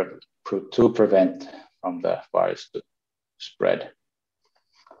prevent from the virus to spread.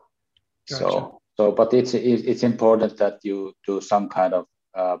 Gotcha. So, but it's important that you do some kind of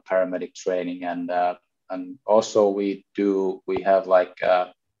paramedic training, and also we have like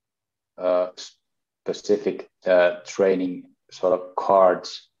specific training sort of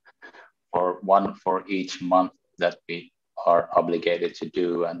cards, or one for each month that we are obligated to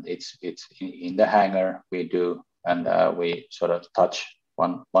do, and it's in the hangar we do, and we sort of touch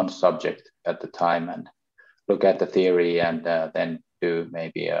one subject at the time and look at the theory, and then do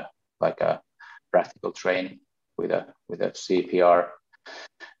maybe a practical training with a CPR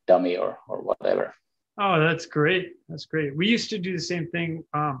dummy or whatever. Oh, that's great. That's great. We used to do the same thing.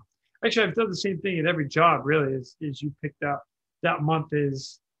 Actually, I've done the same thing at every job, really, is you picked up that month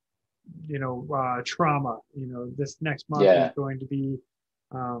is, trauma. This next month is going to be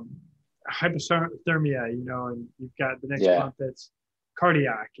hypothermia, and you've got the next month that's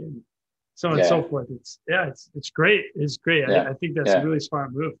cardiac and so on and so forth. It's great. It's great. Yeah. I think that's a really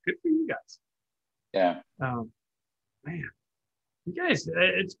smart move. Good for you guys. Yeah. Man, you guys,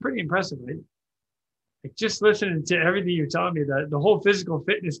 it's pretty impressive. Right? Like just listening to everything you're telling me, the whole physical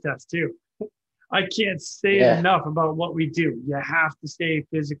fitness test too. I can't say enough about what we do. You have to stay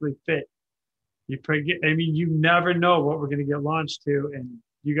physically fit. You never know what we're going to get launched to, and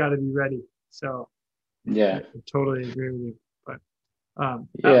you got to be ready. So, I totally agree with you. But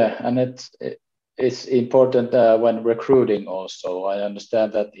and it's important when recruiting. Also, I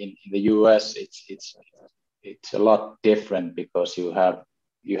understand that in the US, it's a lot different because you have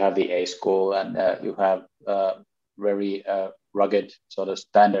the A school, and you have very rugged sort of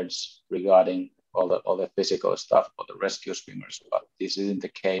standards regarding all the physical stuff for the rescue swimmers, but this isn't the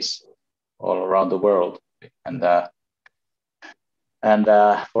case all around the world. And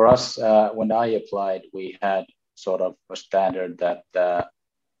for us, when I applied, we had sort of a standard that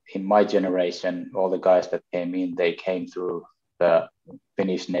in my generation, all the guys that came in, they came through the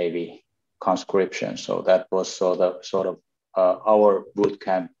Finnish Navy conscription. So that was sort of our boot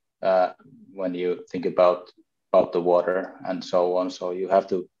camp when you think about the water and so on. So you have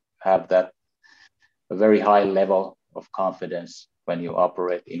to have that a very high level of confidence when you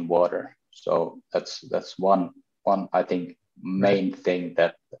operate in water. So that's one I think main thing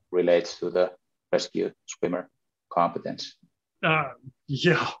that relates to the rescue swimmer competence. There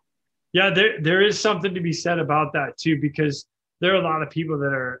is something to be said about that too, because there are a lot of people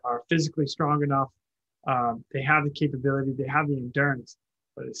that are physically strong enough. They have the capability, they have the endurance,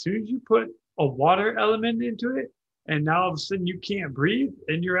 but as soon as you put a water element into it, and now all of a sudden you can't breathe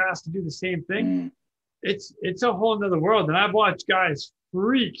and you're asked to do the same thing, it's a whole nother world. And I've watched guys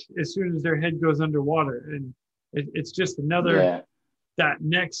freak as soon as their head goes underwater, and it's just another that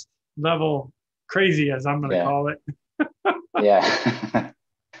next level crazy, as I'm going to call it.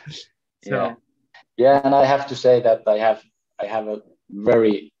 And I have to say that I have a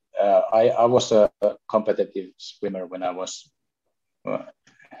very I was a competitive swimmer when I was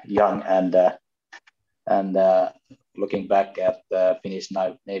young, and looking back at the Finnish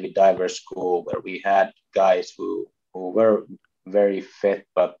Navy Diver School, where we had guys who were very fit,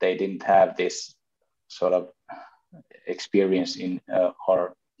 but they didn't have this sort of experience in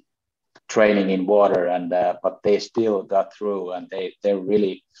or training in water, and but they still got through, and they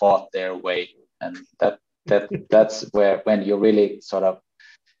really fought their way, and that's where when you really sort of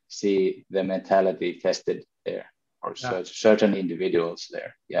see the mentality tested there, or certain individuals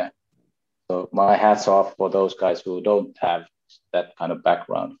there. So my hats off for those guys who don't have that kind of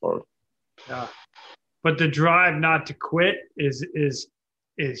background for. But the drive not to quit is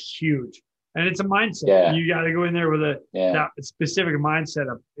huge, and it's a mindset. You got to go in there with that specific mindset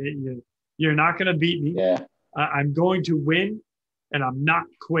of you're not going to beat me. I'm going to win, and I'm not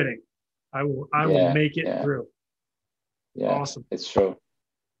quitting. I will make it through. Awesome. It's true.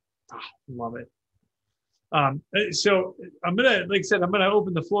 Love it. So I'm gonna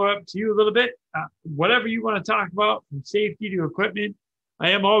open the floor up to you a little bit. Whatever you want to talk about, from safety to equipment. I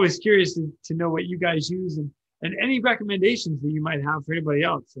am always curious to know what you guys use, and any recommendations that you might have for anybody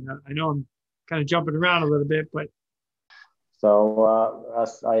else. And I know I'm kind of jumping around a little bit, but so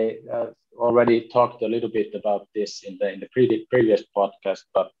as I already talked a little bit about this in the previous podcast,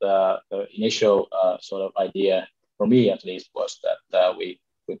 but the initial sort of idea for me, at least, was that we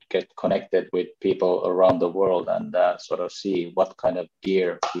would get connected with people around the world and sort of see what kind of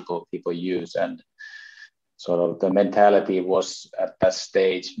gear people use. And sort of the mentality was at that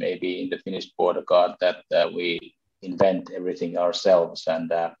stage, maybe in the Finnish Border Guard, that we invent everything ourselves,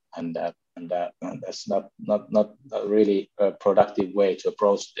 and that's not a really productive way to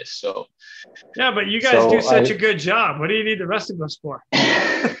approach this. So yeah, but you guys do such a good job. What do you need the rest of us for?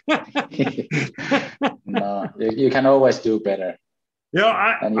 No, you can always do better. You know,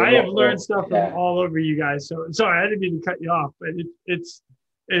 I have learned stuff from all over you guys. So sorry, I didn't mean to cut you off, but it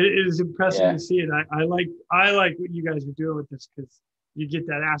is impressive to see it. I like what you guys are doing with this, because you get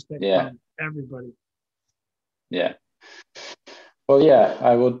that aspect from everybody. Yeah. Well, yeah,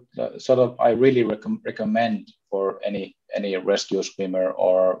 I would I really recommend for any rescue swimmer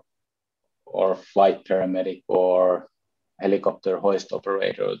or flight paramedic or helicopter hoist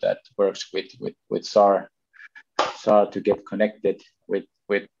operator that works with SAR to get connected with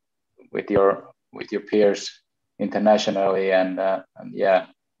your peers internationally, and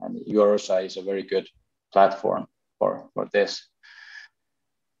EUROSA is a very good platform for this.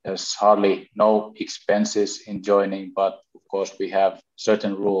 There's hardly no expenses in joining, but of course we have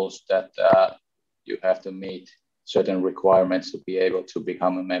certain rules that you have to meet, certain requirements to be able to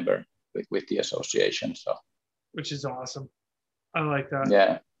become a member with the association. So, which is awesome. I like that.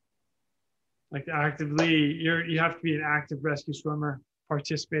 Yeah. Like actively, you have to be an active rescue swimmer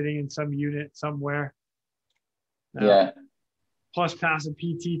participating in some unit somewhere. Yeah. Plus pass a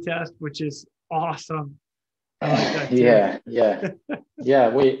PT test, which is awesome. I like that too. Yeah.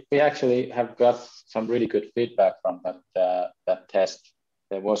 We actually have got some really good feedback from that test.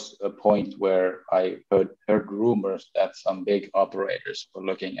 There was a point where I heard rumors that some big operators were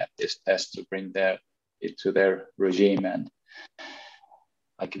looking at this test to bring it to their regime, and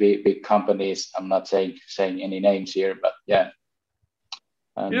like big companies. I'm not saying any names here, but yeah.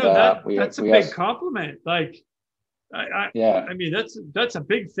 And that's a big compliment. Like, I mean, that's a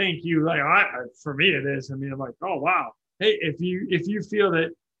big thank you. Like, for me it is. I mean, I'm like, oh wow, hey, if you feel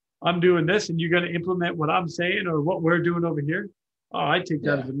that I'm doing this and you're going to implement what I'm saying or what we're doing over here, oh, I take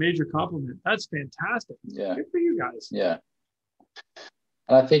that as a major compliment. That's fantastic. Yeah, good for you guys. Yeah,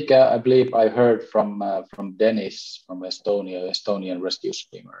 and I think I believe I heard from Dennis from Estonia, Estonian rescue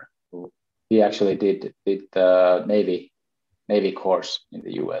swimmer, who he actually did the Navy course in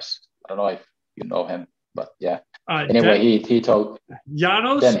the US. I don't know if you know him, but yeah. Anyway, he told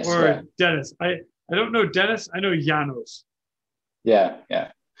Janos Dennis, or Dennis. I don't know Dennis. I know Janos. Yeah.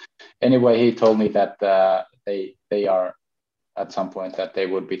 Anyway, he told me that they are at some point that they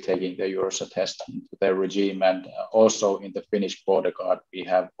would be taking the EUROSA test into their regime, and also in the Finnish Border Guard we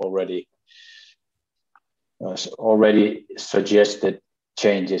have already suggested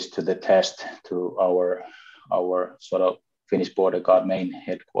changes to the test to our sort of Finnish Border Guard main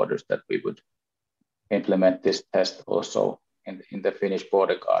headquarters, that we would implement this test also in the Finnish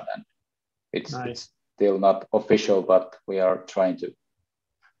Border Guard, and it's still not official, but we are trying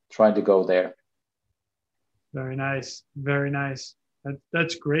to go there. Very nice.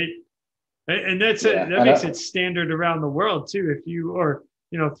 That's great, and that makes it standard around the world too. If you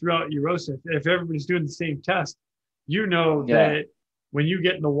throughout EUROSA, if everybody's doing the same test, that when you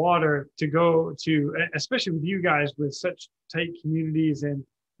get in the water to go to, especially with you guys with such tight communities and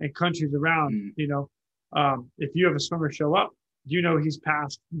countries around, if you have a swimmer show up, he's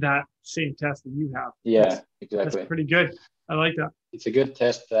passed that same test that you have. Exactly. That's pretty good. I like that. It's a good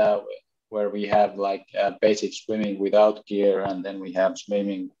test where we have like basic swimming without gear, and then we have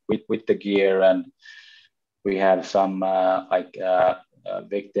swimming with the gear, and we have some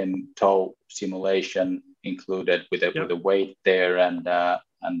victim tow simulation included with a weight there,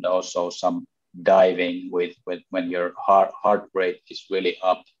 and also some diving with when your heart rate is really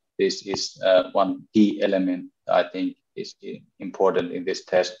up. This is one key element I think is important in this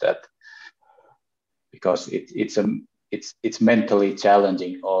test, that because it's mentally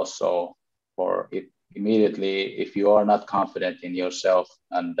challenging also for it immediately. If you are not confident in yourself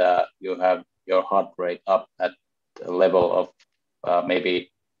and you have your heart rate up at a level of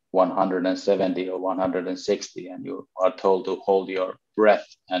maybe 170 or 160, and you are told to hold your breath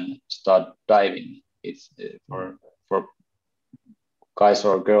and start diving, it's for guys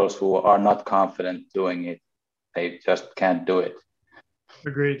or girls who are not confident doing it, they just can't do it.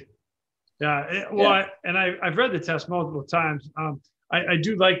 Agreed. Yeah. I've read the test multiple times. I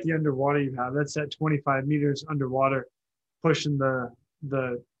do like the underwater you have. That's at 25 meters underwater, pushing the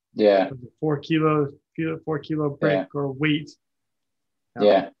 4 kilo break or weight.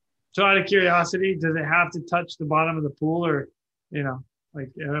 Yeah. So out of curiosity, does it have to touch the bottom of the pool, or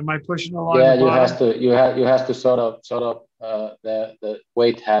am I pushing a lot? Yeah, you have to sort of the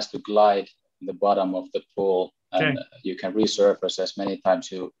weight has to glide in the bottom of the pool, and you can resurface as many times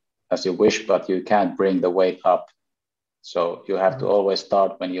as you wish, but you can't bring the weight up. So you have to always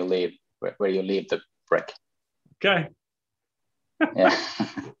start when you leave, where you leave the brick. Okay. Yeah.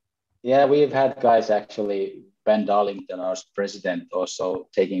 Yeah, we've had guys actually, Ben Darlington, our president, also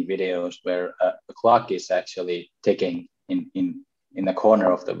taking videos where the clock is actually ticking in the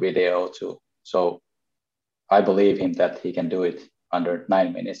corner of the video too. So I believe him that he can do it under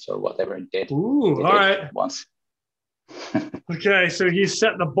 9 minutes or whatever he did. Ooh, all right. Once. Okay, so he's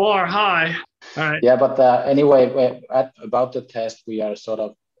setting the bar high. All right. Yeah, but anyway, about the test, we are sort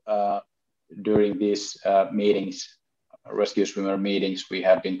of during these meetings, rescue swimmer meetings, we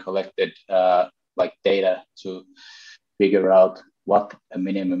have been collected like data to figure out what a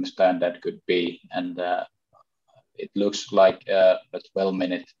minimum standard could be, and it looks like a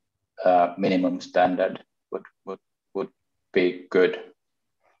 12-minute minimum standard would be good.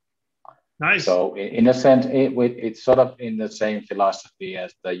 Nice. So in a sense, it's sort of in the same philosophy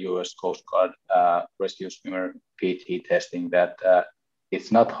as the U.S. Coast Guard rescue swimmer PT testing, that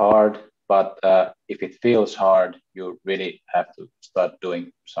it's not hard, but if it feels hard, you really have to start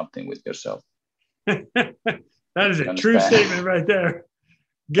doing something with yourself. That is a true statement right there.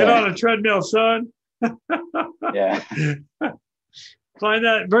 Get on a treadmill, son. Yeah. Climb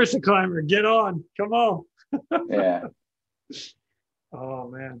that Versa climber. Get on. Come on. Yeah. Oh,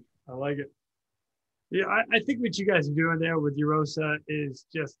 man. I like it. Yeah, I think what you guys are doing there with Eurosa is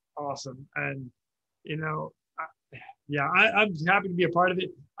just awesome. And, you know, I'm happy to be a part of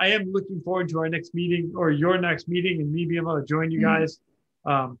it. I am looking forward to our next meeting, or your next meeting, and me being able to join you guys.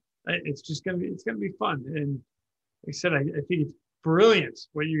 It's just going to be fun. And like I said, I think it's brilliant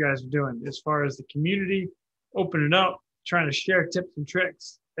what you guys are doing as far as the community, opening up, trying to share tips and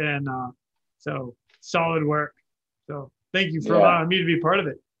tricks. And so solid work. So thank you for allowing me to be part of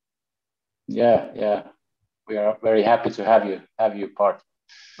it. Yeah. We are very happy to have you part.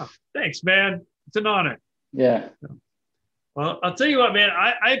 Oh, thanks, man. It's an honor. Yeah. Well, I'll tell you what, man,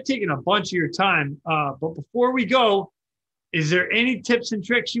 I've taken a bunch of your time, but before we go, is there any tips and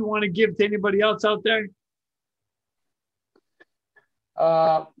tricks you want to give to anybody else out there?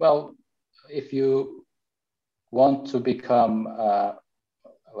 Well, if you want to become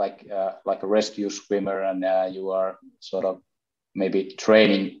like a rescue swimmer, and you are sort of maybe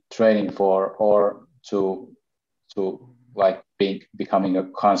training for, or to like becoming a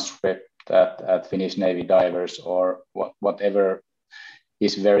conscript at Finnish Navy divers, or whatever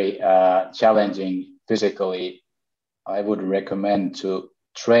is very challenging physically, I would recommend to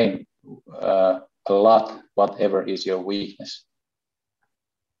train a lot, whatever is your weakness.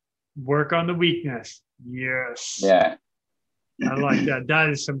 Work on the weakness. Yes. Yeah. I like that. That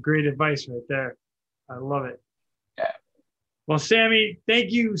is some great advice right there. I love it. Yeah. Well, Sami,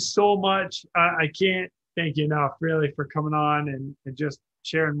 thank you so much. I can't thank you enough, really, for coming on and just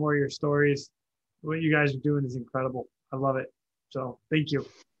sharing more of your stories. What you guys are doing is incredible. I love it. So thank you.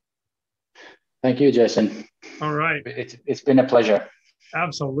 Thank you, Jason. All right. It's been a pleasure.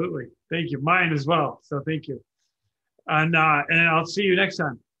 Absolutely. Thank you. Mine as well. So thank you. And I'll see you next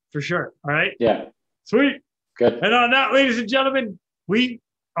time for sure. All right. Yeah. Sweet. Good. And on that, ladies and gentlemen, we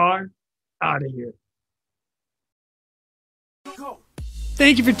are out of here.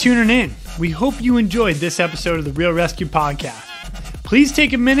 Thank you for tuning in. We hope you enjoyed this episode of the Real ResQ podcast. Please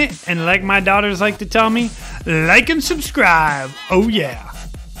take a minute and, like my daughters like to tell me, like and subscribe. Oh yeah.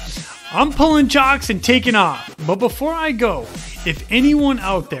 I'm pulling chocks and taking off. But before I go, if anyone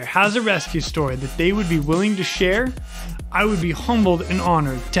out there has a rescue story that they would be willing to share, I would be humbled and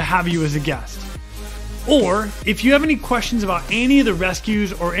honored to have you as a guest. Or if you have any questions about any of the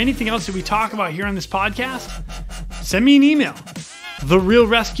rescues or anything else that we talk about here on this podcast, send me an email,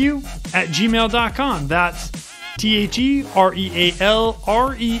 therealresq@gmail.com. That's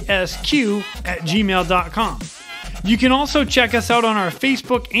TheRealResQ@gmail.com. You can also check us out on our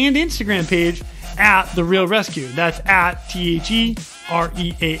Facebook and Instagram page at The Real ResQ. That's at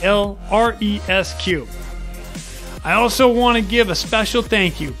TheRealResQ. I also want to give a special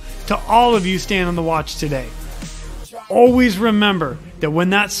thank you to all of you staying on the watch today. Always remember that when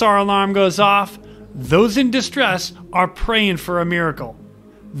that SAR alarm goes off, those in distress are praying for a miracle.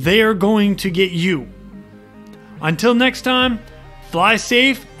 They are going to get you. Until next time, fly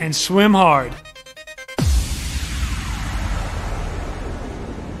safe and swim hard.